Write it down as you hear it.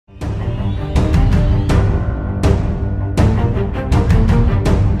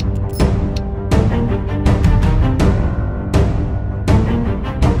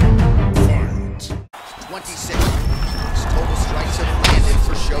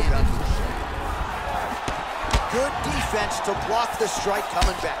defense to block the strike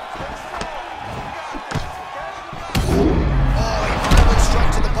coming back. Oh, a violent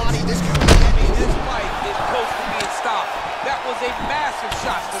strike to the body. This could be ending. This fight is close to being stopped. That was a massive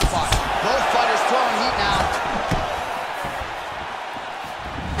shot to the body. Both fighters throwing heat now.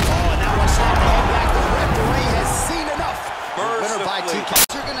 Oh, and that one slapped the head back. The referee has seen enough. Winner by TK.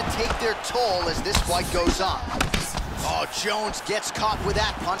 They're going to take their toll as this fight goes on. Oh, Jones gets caught with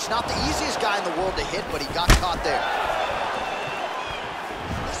that punch. Not the easiest guy in the world to hit, but he got caught there.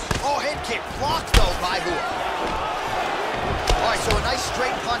 Oh, head kick blocked, though, by Rua. All right, so a nice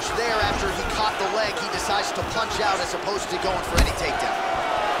straight punch there after he caught the leg. He decides to punch out as opposed to going for any takedown.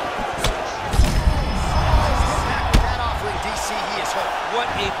 Back with that offering, DC, he is hurt. What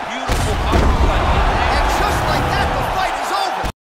a